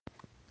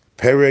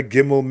Perek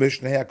Gimel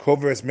Mishnah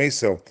HaKoveres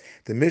Meso.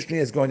 The Mishnah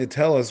is going to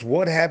tell us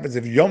what happens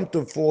if Yom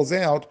Tov falls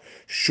out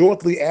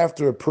shortly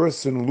after a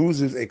person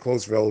loses a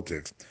close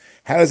relative.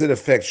 How does it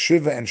affect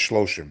Shiva and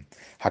Shloshim?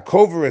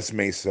 HaKoveres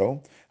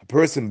Meso, a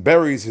person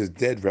buries his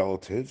dead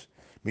relative,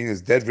 meaning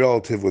his dead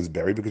relative was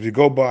buried, because we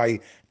go by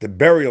the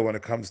burial when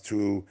it comes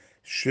to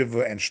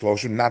Shiva and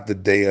Shloshim, not the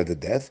day of the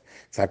death.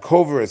 It's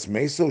HaKoveres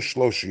Meso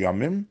Shlosh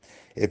Yamim.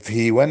 If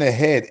he went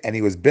ahead and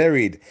he was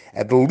buried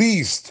at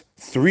least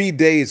 3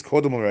 days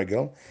kodem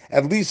regel,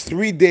 at least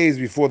 3 days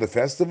before the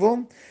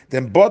festival,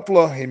 then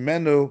batla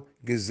himenu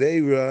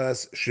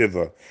gezeiras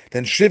shiva.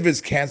 Then shiva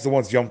is canceled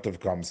once Yom Tov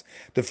comes.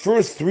 The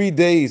first 3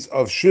 days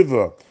of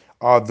shiva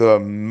are the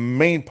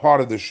main part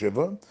of the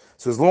shiva.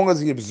 So as long as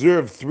he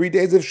observed 3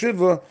 days of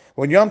shiva,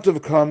 when Yom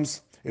Tov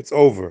comes, it's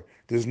over.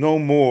 There's no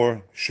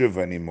more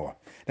shiva anymore.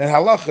 And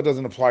halacha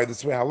doesn't apply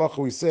this way. Halacha,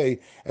 we say,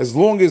 as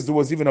long as there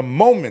was even a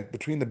moment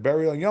between the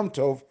burial and Yom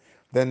Tov,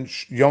 then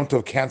Yom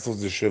Tov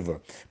cancels the Shiva.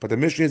 But the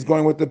Mishnah is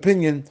going with the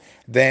opinion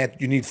that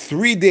you need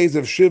 3 days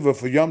of Shiva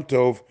for Yom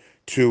Tov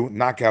to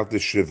knock out the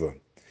Shiva.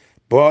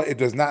 But it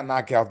does not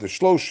knock out the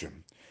Shloshim.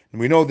 And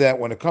we know that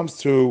when it comes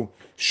to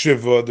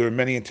Shiva, there are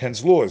many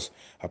intense laws.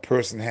 A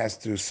person has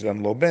to sit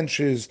on low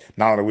benches,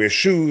 not allowed to wear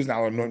shoes, not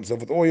allowed to anoint himself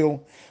with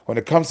oil. When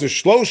it comes to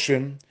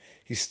Shloshim,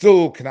 he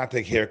still cannot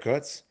take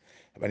haircuts.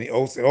 And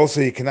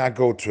he cannot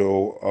go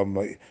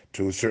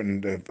to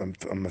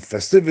certain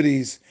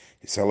festivities,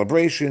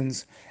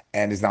 celebrations,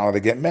 and he's not allowed to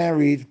get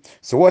married.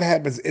 So what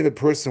happens if a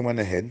person went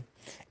ahead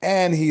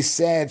and he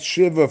sat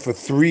Shiva for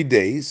 3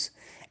 days,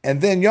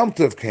 and then Yom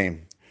Tov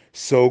came?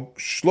 So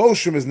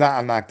Shloshim is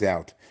not knocked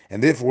out.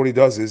 And therefore what he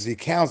does is he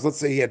counts, let's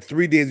say he had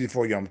 3 days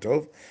before Yom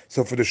Tov.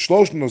 So for the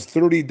Shloshim, those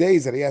 30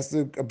 days that he has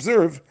to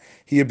observe,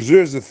 he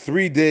observes the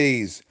 3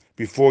 days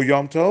before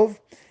Yom Tov,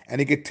 and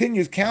he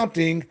continues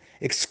counting,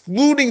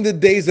 excluding the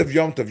days of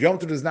Yom Tov. Yom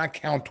Tov does not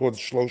count towards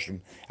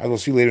Shloshim, as we'll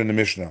see later in the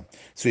Mishnah.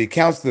 So he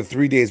counts the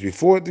 3 days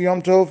before the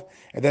Yom Tov,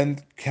 and then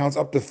counts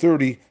up to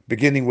 30,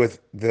 beginning with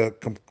the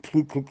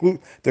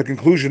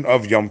conclusion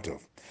of Yom Tov.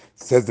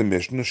 Says the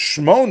Mishnah,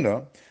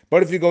 Shmona.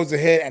 But if he goes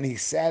ahead and he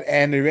sat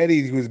and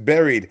already he was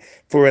buried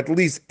for at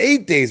least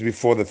 8 days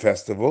before the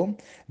festival,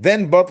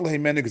 then Batla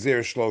Himenu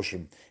Gzeir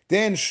Shloshim.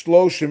 Then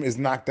Shloshim is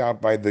knocked out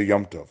by the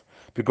Yom Tov,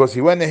 because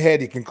he went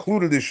ahead, he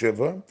concluded the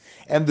Shiva,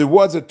 and there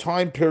was a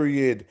time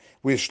period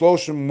where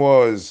Shloshim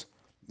was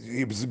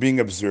being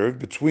observed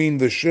between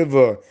the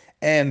Shiva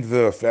and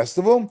the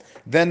festival.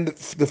 Then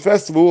the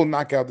festival will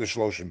knock out the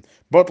Shloshim.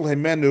 Batla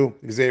Himenu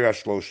Gzeir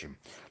Shloshim.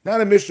 Now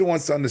the Mishnah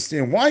wants to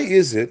understand, why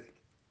is it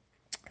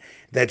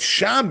that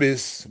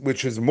Shabbos,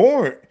 which is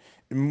more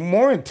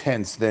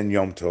intense than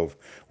Yom Tov,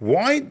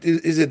 why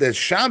is it that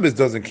Shabbos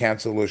doesn't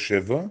cancel a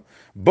Shiva,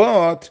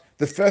 but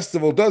the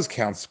festival does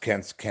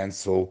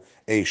cancel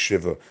a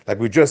Shiva? Like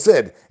we just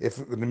said,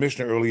 if the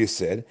Mishnah earlier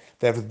said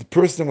that if the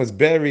person was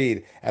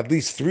buried at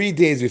least 3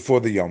 days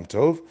before the Yom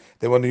Tov,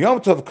 then when the Yom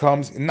Tov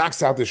comes, it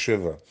knocks out the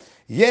Shiva.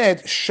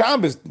 Yet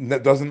Shabbos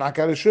doesn't knock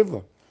out a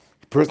Shiva.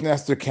 Person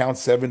has to count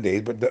 7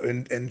 days, but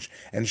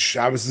and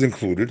Shabbos is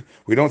included.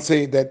 We don't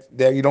say that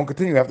you don't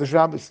continue after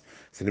Shabbos.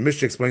 So the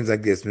Mishnah explains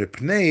like this: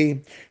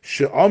 Mipnei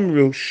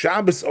she'amru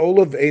Shabbos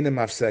olav einem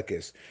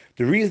mafsekes.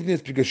 The reason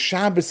is because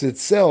Shabbos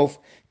itself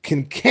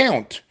can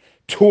count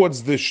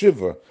towards the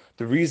Shiva.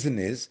 The reason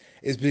is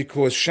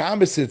because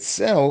Shabbos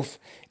itself,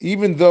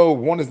 even though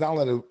one is not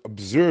allowed to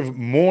observe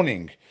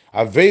mourning,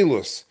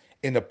 avelus,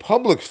 in a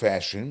public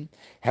fashion,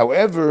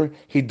 however,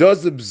 he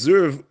does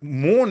observe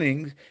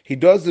mourning, he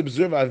does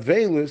observe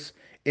avelus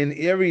in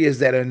areas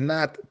that are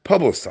not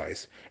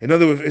publicized. In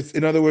other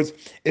words,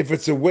 if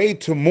it's a way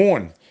to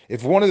mourn,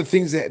 if one of the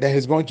things that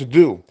he's going to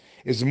do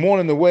is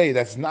mourn in a way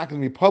that's not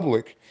going to be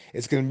public,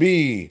 it's going to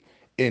be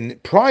in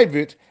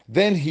private,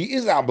 then he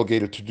is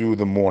obligated to do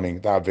the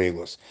mourning, the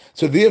avelus.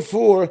 So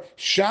therefore,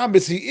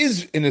 Shabbos, he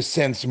is in a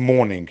sense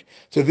mourning.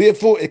 So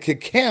therefore, it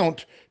could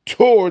count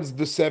towards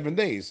the 7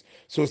 days.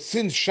 So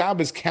since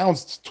Shabbos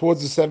counts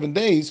towards the 7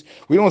 days,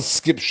 we don't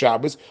skip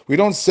Shabbos. We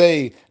don't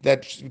say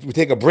that we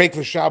take a break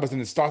for Shabbos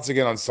and it starts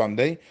again on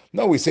Sunday.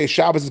 No, we say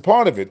Shabbos is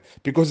part of it,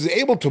 because he's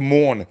able to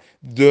mourn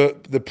the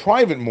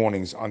private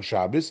mournings on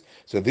Shabbos.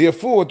 So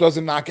therefore, it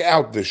doesn't knock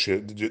out the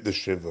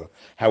Shiva.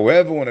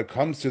 However, when it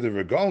comes to the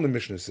Regal, the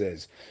Mishnah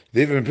says,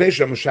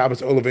 because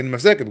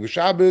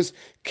Shabbos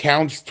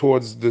counts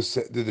towards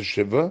the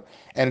Shiva,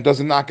 and it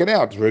doesn't knock it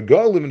out.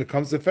 Regal, when it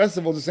comes to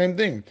festivals, the same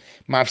thing.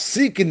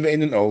 Mafsikin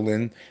ve'inin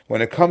olin.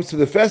 When it comes to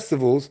the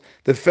festivals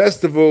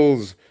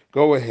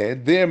go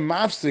ahead. They're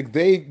mafsik.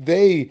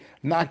 They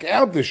knock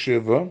out the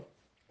Shiva,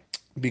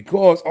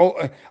 because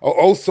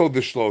also the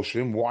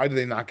Shloshim. Why do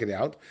they knock it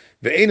out?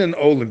 Ve'ein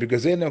olin,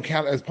 because they don't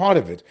count as part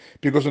of it.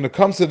 Because when it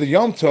comes to the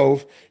Yom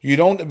Tov, you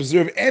don't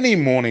observe any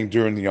mourning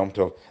during the Yom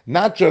Tov.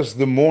 Not just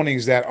the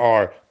mournings that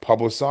are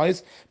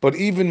publicized, but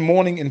even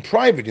mourning in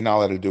private you're not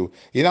allowed to do.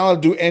 You're not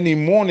allowed to do any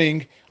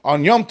mourning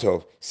on Yom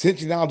Tov.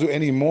 Since you're not allowed to do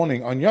any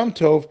mourning on Yom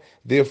Tov,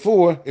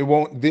 therefore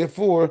Yom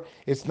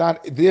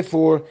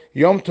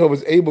Tov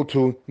is able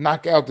to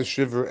knock out the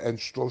Shiva and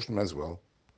Shloshim as well.